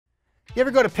You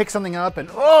ever go to pick something up and,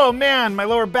 oh man, my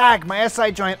lower back, my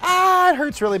SI joint, it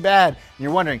hurts really bad. And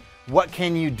you're wondering, what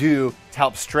can you do to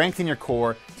help strengthen your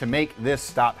core to make this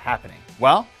stop happening?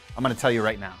 Well, I'm gonna tell you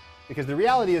right now, because the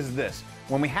reality is this: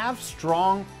 when we have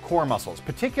strong core muscles,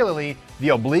 particularly the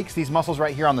obliques, these muscles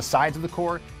right here on the sides of the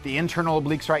core, the internal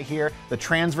obliques right here, the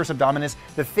transverse abdominis,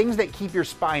 the things that keep your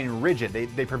spine rigid,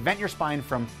 they prevent your spine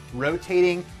from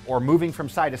rotating or moving from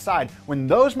side to side. When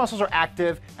those muscles are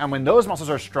active and when those muscles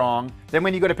are strong, then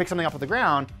when you go to pick something up off the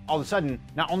ground, all of a sudden,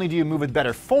 not only do you move with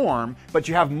better form, but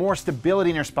you have more stability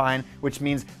in your spine, which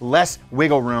means less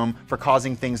wiggle room for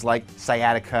causing things like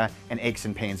sciatica and aches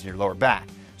and pains in your lower back.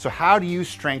 So how do you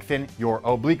strengthen your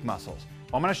oblique muscles?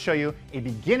 Well, I'm gonna show you a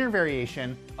beginner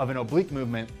variation of an oblique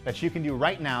movement that you can do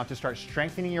right now to start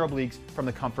strengthening your obliques from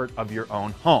the comfort of your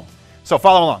own home. So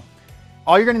follow along.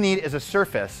 All you're gonna need is a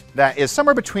surface that is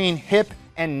somewhere between hip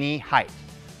and knee height.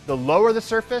 The lower the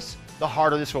surface, the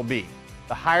harder this will be.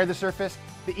 The higher the surface,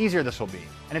 the easier this will be.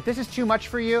 And if this is too much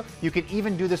for you, you can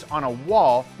even do this on a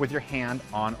wall with your hand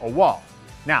on a wall.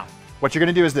 Now, what you're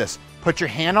gonna do is this: put your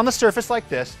hand on the surface like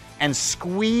this and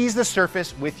squeeze the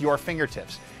surface with your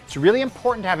fingertips. It's really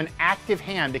important to have an active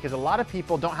hand because a lot of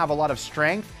people don't have a lot of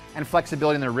strength and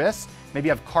flexibility in their wrists. Maybe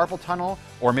you have carpal tunnel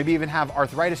or maybe even have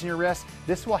arthritis in your wrists.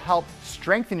 This will help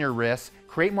strengthen your wrists,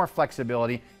 create more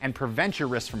flexibility, and prevent your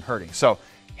wrists from hurting. So,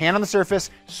 hand on the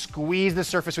surface, squeeze the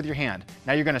surface with your hand.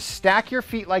 Now you're gonna stack your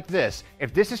feet like this.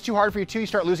 If this is too hard for you too, you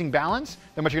start losing balance,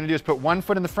 then what you're gonna do is put one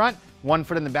foot in the front, one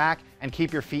foot in the back, and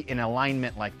keep your feet in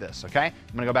alignment like this, okay?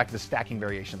 I'm gonna go back to the stacking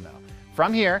variation though.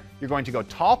 From here, you're going to go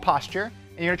tall posture,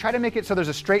 and you're gonna try to make it so there's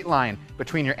a straight line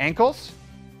between your ankles,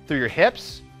 through your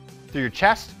hips, through your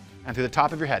chest, and through the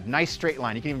top of your head. Nice straight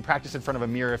line. You can even practice in front of a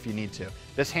mirror if you need to.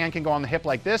 This hand can go on the hip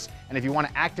like this, and if you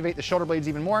wanna activate the shoulder blades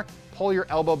even more, pull your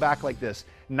elbow back like this.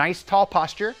 Nice tall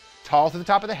posture, tall to the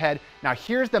top of the head. Now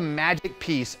here's the magic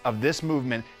piece of this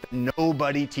movement that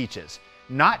nobody teaches.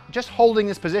 Not just holding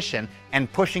this position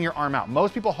and pushing your arm out.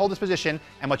 Most people hold this position,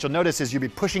 and what you'll notice is you'll be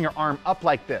pushing your arm up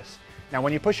like this. Now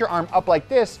when you push your arm up like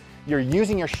this, you're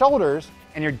using your shoulders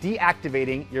and you're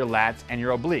deactivating your lats and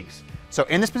your obliques. So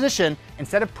in this position,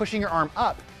 instead of pushing your arm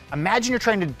up, imagine you're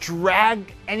trying to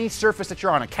drag any surface that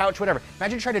you're on, a couch, whatever.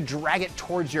 Imagine you're trying to drag it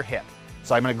towards your hip.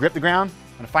 So I'm gonna grip the ground,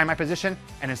 I'm gonna find my position,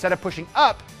 and instead of pushing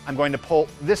up, I'm going to pull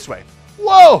this way.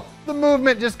 Whoa, the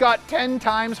movement just got 10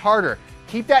 times harder.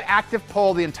 Keep that active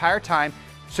pull the entire time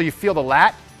so you feel the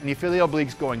lat and you feel the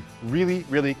obliques going really,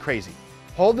 really crazy.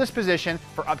 Hold this position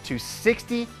for up to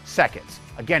 60 seconds.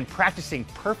 Again, practicing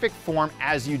perfect form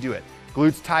as you do it.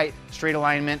 Glutes tight, straight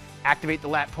alignment, activate the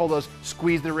lat, pull those,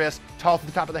 squeeze the wrist, tall to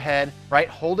the top of the head, right?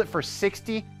 Hold it for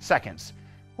 60 seconds.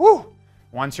 Woo!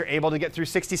 Once you're able to get through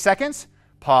 60 seconds,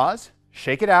 pause,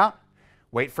 shake it out,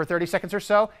 wait for 30 seconds or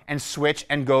so, and switch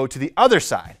and go to the other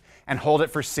side. And hold it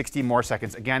for 60 more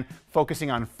seconds. Again,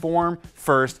 focusing on form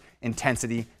first,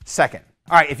 intensity second.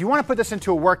 All right, if you want to put this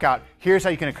into a workout, here's how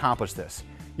you can accomplish this.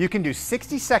 You can do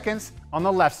 60 seconds on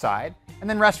the left side and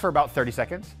then rest for about 30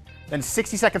 seconds. Then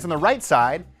 60 seconds on the right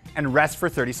side and rest for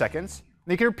 30 seconds.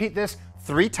 And you can repeat this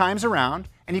 3 times around,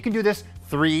 and you can do this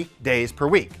 3 days per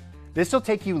week. This will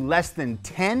take you less than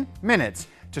 10 minutes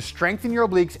to strengthen your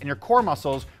obliques and your core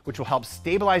muscles, which will help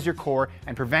stabilize your core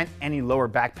and prevent any lower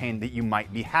back pain that you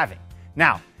might be having.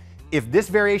 Now, if this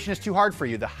variation is too hard for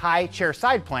you, the high chair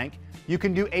side plank, you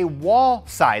can do a wall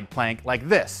side plank like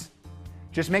this.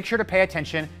 Just make sure to pay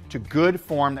attention to good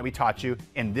form that we taught you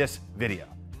in this video.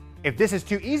 If this is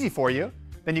too easy for you,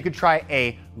 then you could try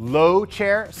a low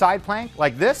chair side plank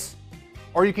like this,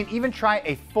 or you can even try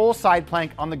a full side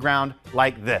plank on the ground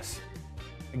like this.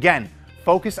 Again,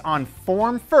 focus on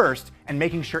form first and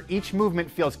making sure each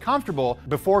movement feels comfortable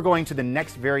before going to the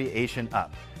next variation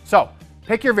up. So,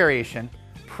 pick your variation,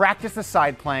 practice the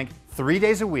side plank 3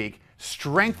 days a week,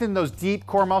 strengthen those deep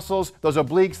core muscles, those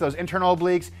obliques, those internal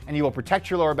obliques, and you will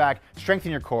protect your lower back, strengthen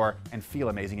your core, and feel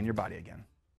amazing in your body again.